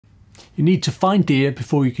You need to find deer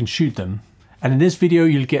before you can shoot them. And in this video,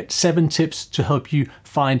 you'll get 7 tips to help you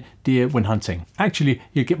find deer when hunting. Actually,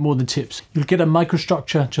 you'll get more than tips. You'll get a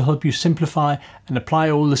microstructure to help you simplify and apply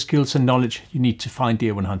all the skills and knowledge you need to find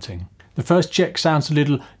deer when hunting. The first check sounds a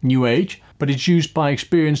little new age, but it's used by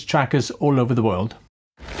experienced trackers all over the world.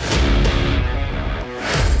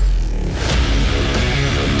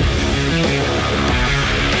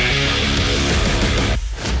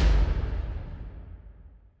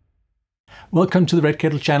 Welcome to the Red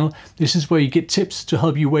Kettle channel. This is where you get tips to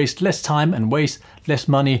help you waste less time and waste less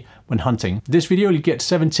money when hunting. In this video, you'll get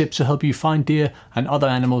 7 tips to help you find deer and other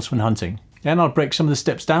animals when hunting. Then I'll break some of the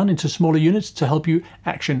steps down into smaller units to help you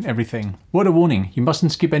action everything. Word of warning, you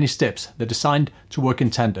mustn't skip any steps. They're designed to work in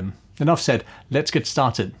tandem. Enough said, let's get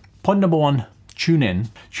started. Point number 1, tune in.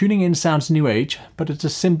 Tuning in sounds new age, but it's a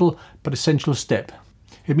simple but essential step.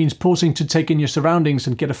 It means pausing to take in your surroundings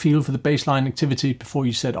and get a feel for the baseline activity before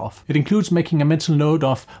you set off. It includes making a mental note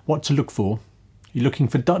of what to look for. You're looking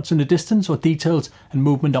for dots in the distance or details and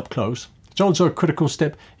movement up close. It's also a critical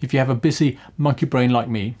step if you have a busy monkey brain like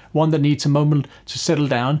me, one that needs a moment to settle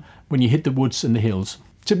down when you hit the woods and the hills.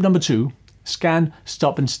 Tip number 2, scan,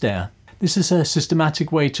 stop and stare. This is a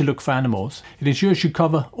systematic way to look for animals. It ensures you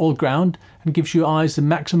cover all ground and gives your eyes the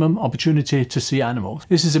maximum opportunity to see animals.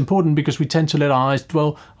 This is important because we tend to let our eyes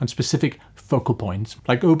dwell on specific focal points,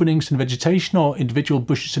 like openings in vegetation or individual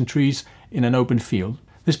bushes and trees in an open field.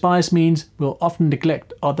 This bias means we'll often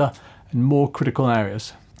neglect other and more critical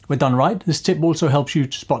areas. When done right, this tip also helps you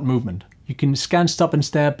to spot movement. You can scan, stop and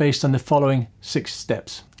stare based on the following 6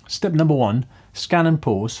 steps. Step number 1, scan and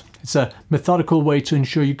pause. It's a methodical way to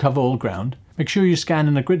ensure you cover all ground. Make sure you scan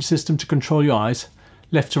in a grid system to control your eyes,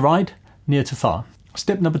 left to right, near to far.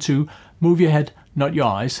 Step number 2, move your head, not your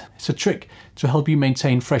eyes. It's a trick to help you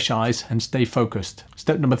maintain fresh eyes and stay focused.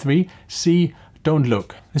 Step number 3, see, don't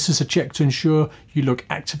look. This is a check to ensure you look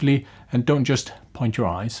actively and don't just point your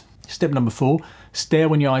eyes. Step number 4, stare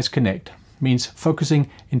when your eyes connect. Means focusing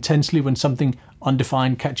intensely when something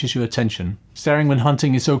undefined catches your attention. Staring when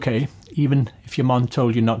hunting is okay, even if your mom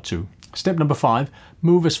told you not to. Step number 5,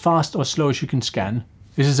 move as fast or slow as you can scan.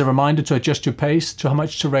 This is a reminder to adjust your pace to how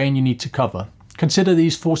much terrain you need to cover. Consider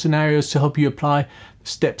these 4 scenarios to help you apply the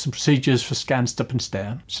steps and procedures for scan, stop and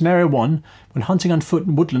stare. Scenario 1, when hunting on foot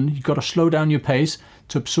in woodland, you've got to slow down your pace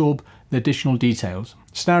to absorb the additional details.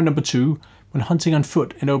 Scenario number 2, when hunting on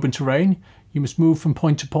foot in open terrain, you must move from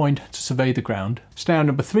point to point to survey the ground. Scenario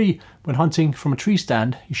number 3, when hunting from a tree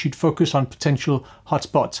stand, you should focus on potential hot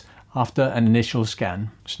spots after an initial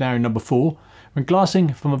scan. Scenario number 4, when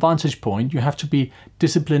glassing from a vantage point, you have to be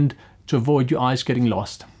disciplined to avoid your eyes getting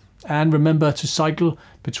lost. And remember to cycle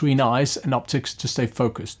between eyes and optics to stay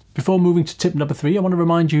focused. Before moving to tip number 3, I want to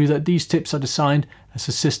remind you that these tips are designed as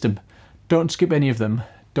a system. Don't skip any of them.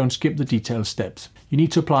 Don't skip the detailed steps. You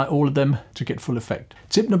need to apply all of them to get full effect.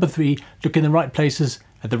 Tip number 3, look in the right places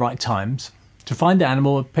at the right times. To find the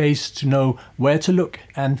animal, it pays to know where to look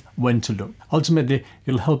and when to look. Ultimately,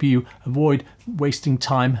 it'll help you avoid wasting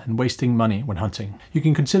time and wasting money when hunting. You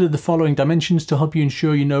can consider the following dimensions to help you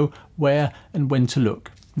ensure you know where and when to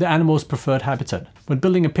look. The animal's preferred habitat. When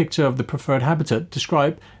building a picture of the preferred habitat,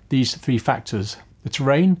 describe these 3 factors: the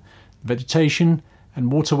terrain, vegetation,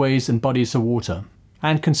 and waterways and bodies of water.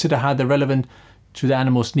 And consider how they're relevant to the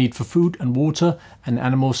animal's need for food and water and the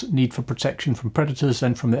animal's need for protection from predators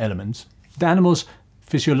and from the elements. The animal's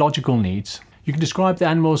physiological needs. You can describe the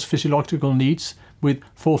animal's physiological needs with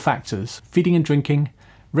 4 factors: feeding and drinking,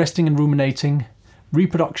 resting and ruminating,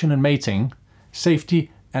 reproduction and mating, safety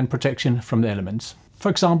and protection from the elements. For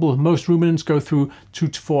example, most ruminants go through 2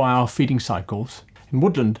 to 4 hour feeding cycles. In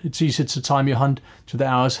woodland, it's easier to time your hunt to the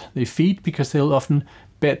hours they feed because they'll often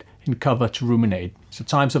bed in cover to ruminate. So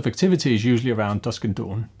times of activity is usually around dusk and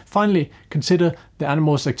dawn. Finally, consider the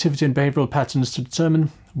animal's activity and behavioral patterns to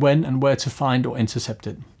determine when and where to find or intercept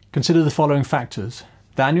it. Consider the following factors.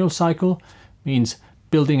 The annual cycle means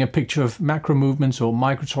building a picture of macro movements or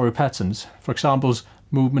migratory patterns, for example,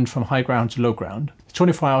 movement from high ground to low ground. The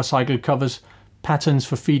 24-hour cycle covers patterns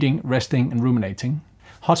for feeding, resting and ruminating.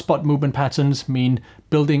 Hotspot movement patterns mean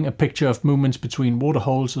building a picture of movements between water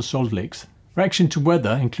holes or salt lakes. Reaction to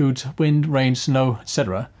weather includes wind, rain, snow,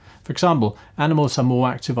 etc. For example, animals are more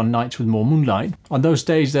active on nights with more moonlight. On those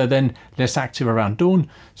days, they're then less active around dawn,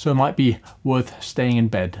 so it might be worth staying in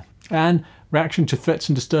bed. And reaction to threats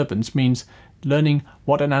and disturbance means learning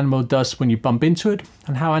what an animal does when you bump into it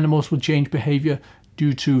and how animals will change behavior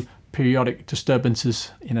due to periodic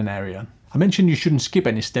disturbances in an area. I mentioned you shouldn't skip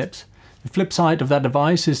any steps. The flip side of that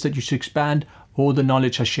advice is that you should expand all the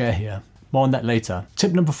knowledge I share here. More on that later.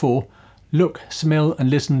 Tip number 4, look, smell and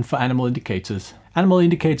listen for animal indicators. Animal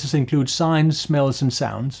indicators include signs, smells and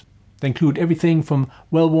sounds. They include everything from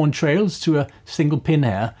well-worn trails to a single pin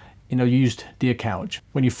hair in a used deer couch.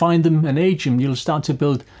 When you find them and age them, you'll start to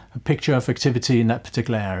build a picture of activity in that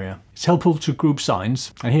particular area. It's helpful to group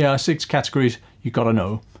signs, and here are 6 categories you gotta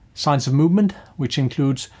know. Signs of movement, which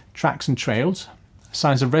includes tracks and trails.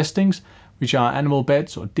 Signs of restings, which are animal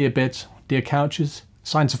beds or deer couches.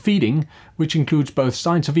 Signs of feeding, which includes both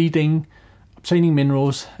signs of eating, obtaining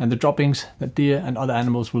minerals, and the droppings that deer and other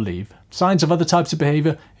animals will leave. Signs of other types of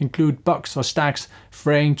behavior include bucks or stacks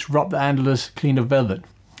fraying to rob the antlers clean of velvet.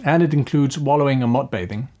 And it includes wallowing and mud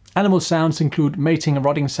bathing. Animal sounds include mating and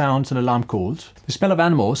rotting sounds and alarm calls. The smell of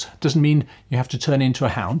animals doesn't mean you have to turn into a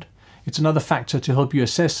hound. It's another factor to help you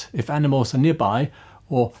assess if animals are nearby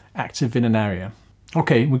or active in an area.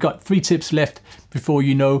 Okay, we've got 3 tips left before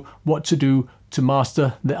you know what to do to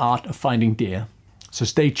master the art of finding deer. So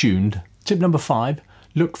stay tuned. Tip number 5,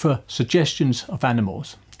 look for suggestions of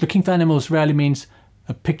animals. Looking for animals rarely means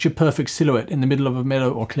a picture-perfect silhouette in the middle of a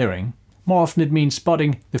meadow or clearing. More often it means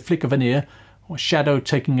spotting the flick of an ear or shadow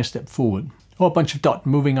taking a step forward, or a bunch of dots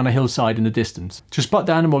moving on a hillside in the distance. To spot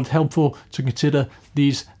the animal, it's helpful to consider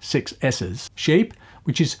these 6 S's. Shape,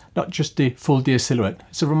 which is not just the full deer silhouette.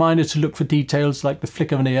 It's a reminder to look for details like the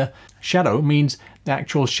flick of an ear. Shadow means the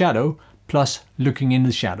actual shadow plus looking in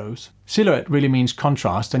the shadows. Silhouette really means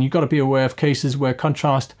contrast, and you've got to be aware of cases where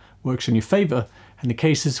contrast works in your favor and the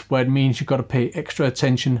cases where it means you've got to pay extra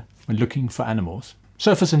attention when looking for animals.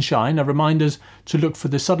 Surface and shine are reminders to look for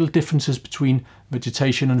the subtle differences between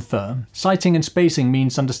vegetation and fur. Sighting and spacing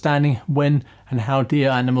means understanding when and how deer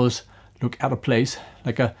animals look out of place,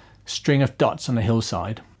 like a string of dots on a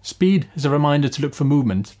hillside. Speed is a reminder to look for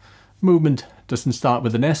movement. Movement doesn't start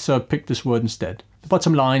with an S, so pick this word instead. The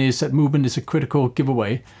bottom line is that movement is a critical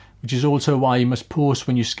giveaway, which is also why you must pause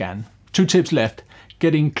when you scan. 2 tips left,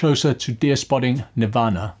 getting closer to deer spotting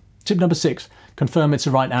nirvana. Tip number 6, confirm it's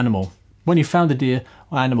the right animal. When you found a deer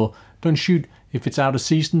or animal, don't shoot if it's out of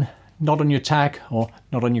season, not on your tag or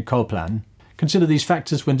not on your call plan. Consider these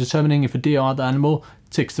factors when determining if a deer or other animal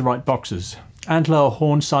ticks the right boxes. Antler or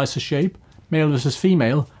horn size or shape, male versus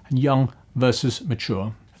female, and young versus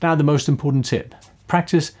mature. Now the most important tip.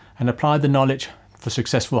 Practice and apply the knowledge for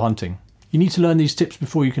successful hunting. You need to learn these tips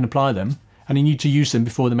before you can apply them, and you need to use them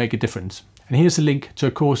before they make a difference. And here's a link to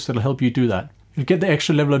a course that'll help you do that. You'll get the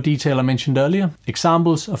extra level of detail I mentioned earlier,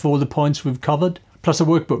 examples of all the points we've covered, plus a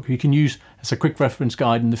workbook you can use as a quick reference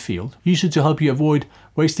guide in the field. Use it to help you avoid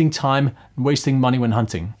wasting time and wasting money when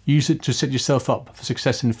hunting. Use it to set yourself up for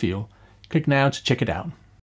success in the field. Click now to check it out.